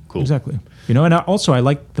 Yeah. Cool. Exactly. You know, and I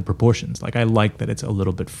like the proportions. Like, I like that it's a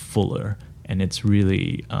little bit fuller, and it's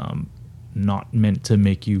really not meant to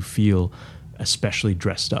make you feel especially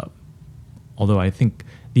dressed up. Although I think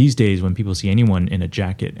these days when people see anyone in a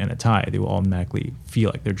jacket and a tie, they will automatically feel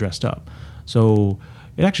like they're dressed up. So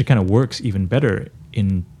it actually kind of works even better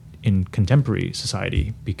in contemporary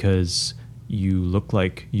society, because you look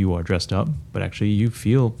like you are dressed up, but actually you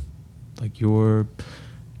feel like you're,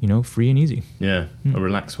 free and easy. Yeah, a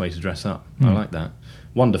relaxed way to dress up. I like that.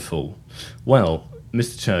 Wonderful. Well,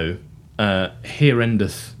 Mr. Cho, here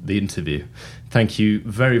endeth the interview. Thank you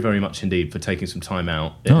very, very much indeed for taking some time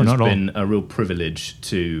out. It has been a real privilege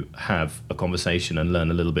to have a conversation and learn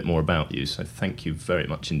a little bit more about you. So thank you very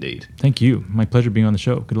much indeed. Thank you. My pleasure being on the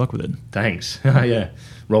show. Good luck with it. Thanks. Yeah.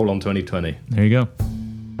 Roll on 2020. There you go.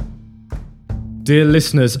 Dear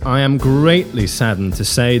listeners, I am greatly saddened to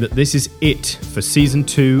say that this is it for Season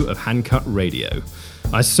 2 of Handcut Radio.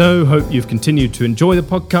 I so hope you've continued to enjoy the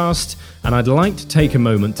podcast, and I'd like to take a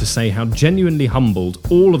moment to say how genuinely humbled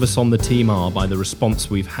all of us on the team are by the response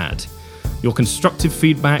we've had. Your constructive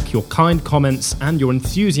feedback, your kind comments, and your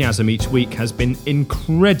enthusiasm each week has been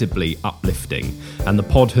incredibly uplifting, and the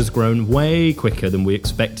pod has grown way quicker than we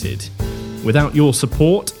expected. Without your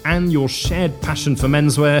support and your shared passion for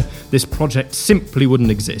menswear, this project simply wouldn't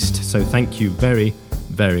exist, so thank you very,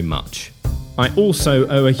 very much. I also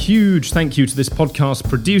owe a huge thank you to this podcast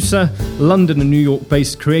producer, London and New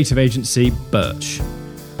York-based creative agency Birch.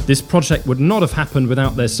 This project would not have happened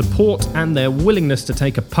without their support and their willingness to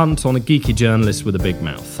take a punt on a geeky journalist with a big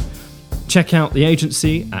mouth. Check out the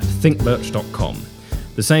agency at thinkbirch.com.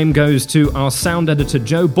 The same goes to our sound editor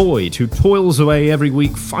Joe Boyd, who toils away every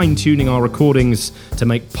week fine-tuning our recordings to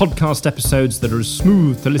make podcast episodes that are as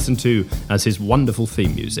smooth to listen to as his wonderful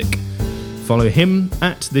theme music. Follow him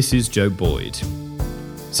at This Is Joe Boyd.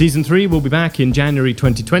 Season 3 will be back in January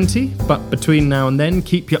 2020, but between now and then,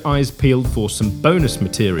 keep your eyes peeled for some bonus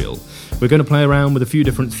material. We're going to play around with a few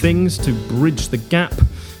different things to bridge the gap,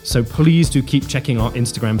 so please do keep checking our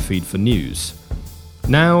Instagram feed for news.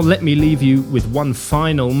 Now, let me leave you with one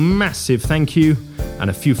final massive thank you and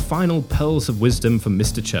a few final pearls of wisdom from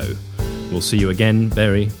Mr. Cho. We'll see you again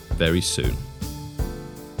very, very soon.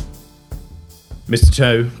 Mr.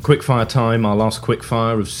 Cho, quickfire time, our last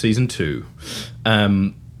quickfire of Season 2.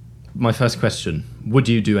 My first question, would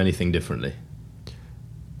you do anything differently?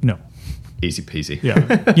 No. Easy peasy.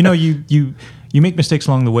 Yeah. You make mistakes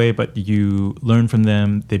along the way, but you learn from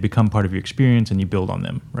them, they become part of your experience, and you build on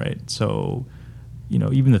them, right? So,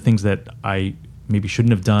 even the things that I maybe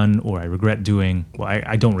shouldn't have done or I regret doing, well,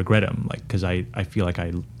 I don't regret them, because I feel like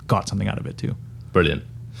I got something out of it too. Brilliant.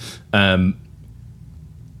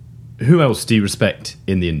 Who else do you respect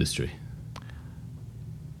in the industry?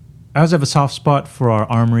 I also have a soft spot for our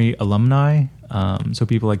Armory alumni. So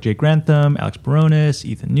people like Jake Grantham, Alex Baronis,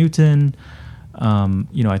 Ethan Newton.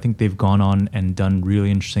 I think they've gone on and done really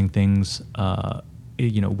interesting things,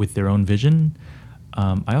 with their own vision.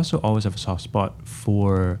 I also always have a soft spot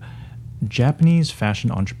for Japanese fashion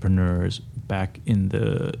entrepreneurs back in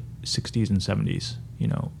the 60s and 70s,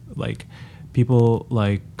 like people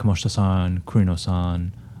like Kamoshita-san,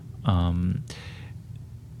 Kurino-san,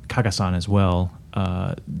 Kaga-san as well.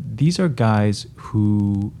 These are guys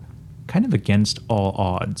who, kind of against all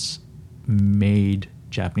odds, made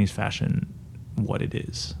Japanese fashion what it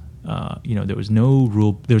is. There was no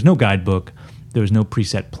rule, there was no guidebook, there was no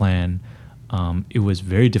preset plan. It was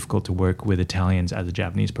very difficult to work with Italians as a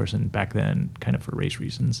Japanese person back then, kind of for race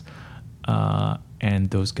reasons.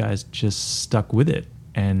 And those guys just stuck with it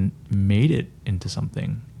and made it into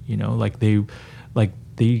something.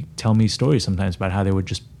 they tell me stories sometimes about how they would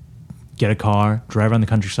just get a car, drive around the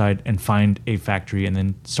countryside, and find a factory, and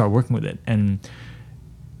then start working with it. And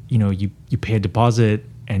you pay a deposit,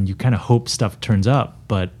 and you kind of hope stuff turns up,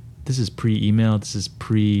 but this is pre-email, this is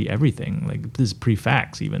pre-everything, like this is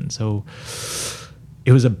pre-fax even. So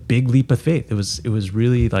it was a big leap of faith. It was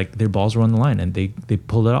really like their balls were on the line, and they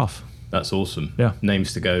pulled it off. That's awesome. Yeah.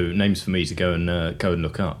 Names for me to go and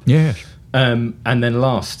look up. Yeah. And then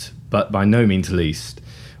last, but by no means least,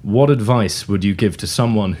 what advice would you give to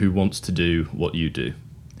someone who wants to do what you do?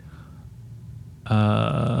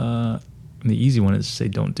 The easy one is to say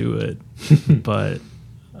don't do it. But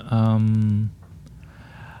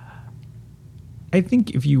I think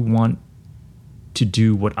if you want to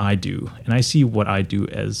do what I do, and I see what I do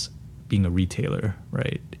as being a retailer,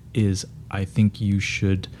 right, is I think you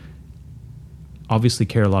should obviously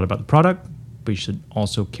care a lot about the product, but you should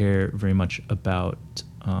also care very much about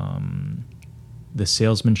the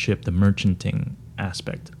salesmanship, the merchanting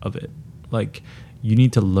aspect of it. Like, you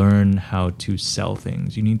need to learn how to sell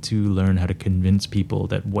things. You need to learn how to convince people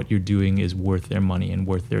that what you're doing is worth their money and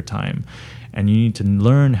worth their time. And you need to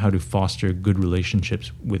learn how to foster good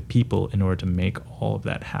relationships with people in order to make all of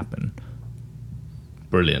that happen.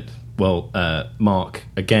 Brilliant. Well, Mark,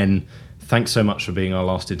 again, thanks so much for being our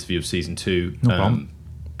last interview of season 2. No problem.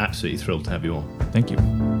 Absolutely thrilled to have you on. Thank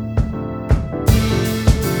you.